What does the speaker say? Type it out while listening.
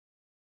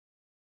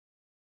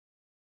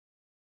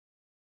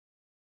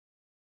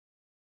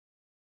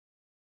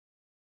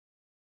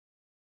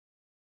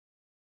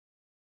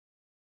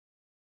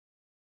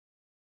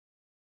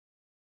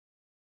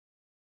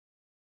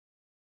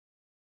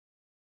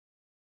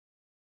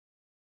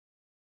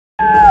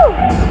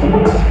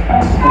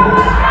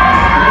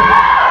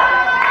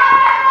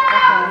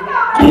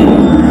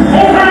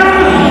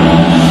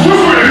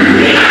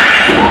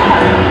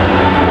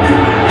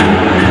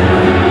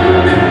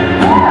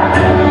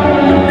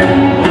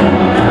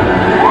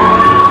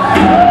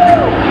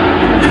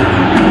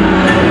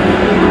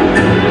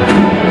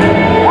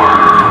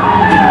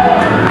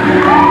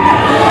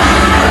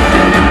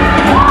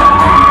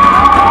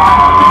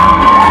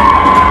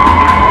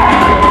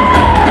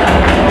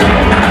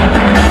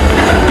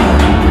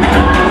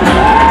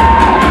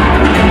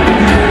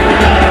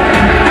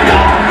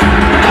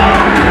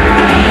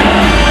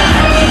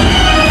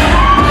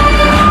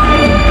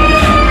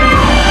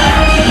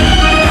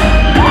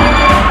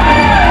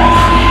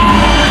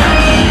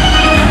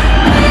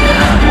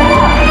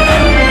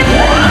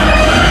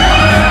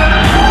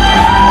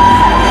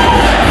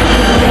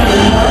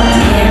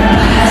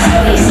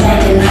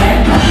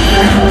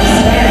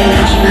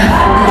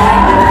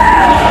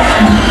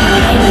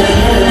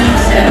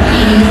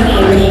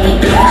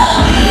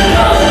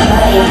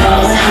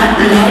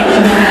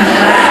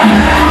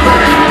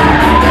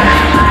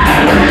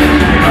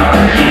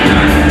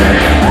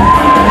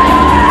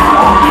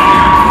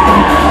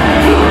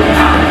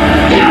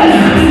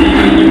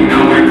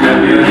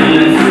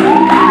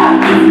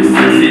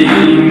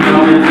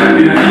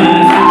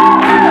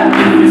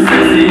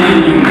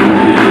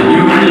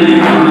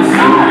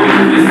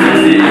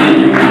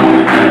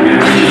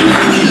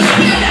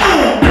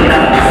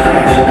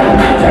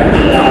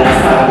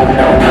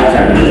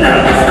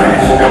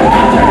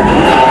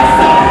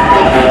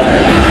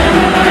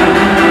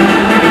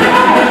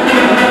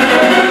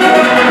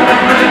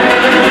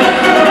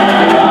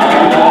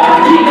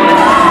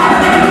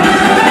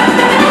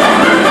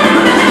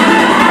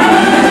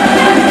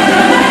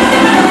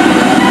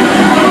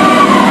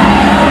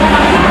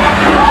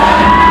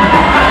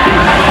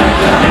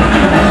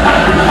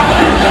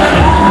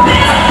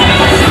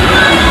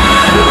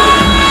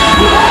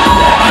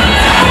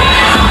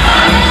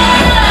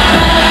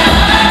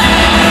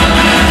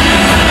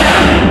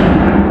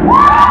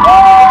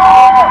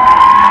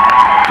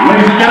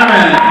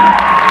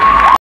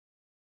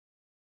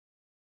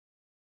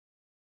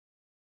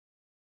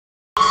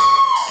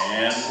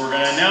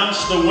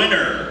The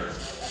winner.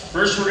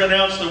 First we're going to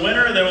announce the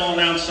winner, then we'll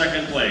announce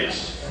second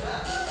place.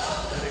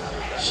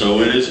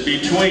 So it is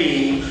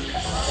between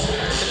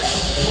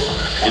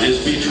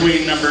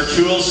number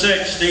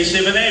 206,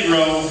 Stacy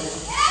Venegro,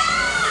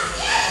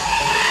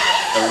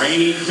 the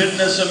reigning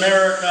Fitness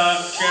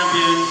America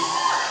champion,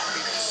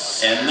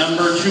 and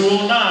number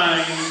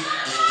 209,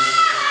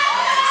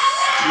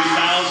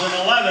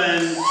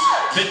 2011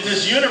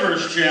 Fitness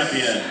Universe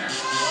champion.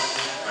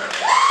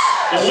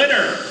 The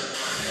winner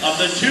of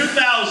the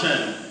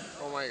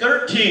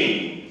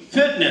 2013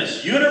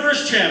 Fitness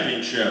Universe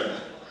Championship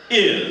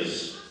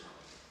is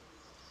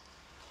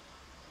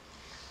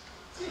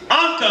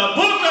Anca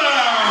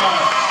Bucur!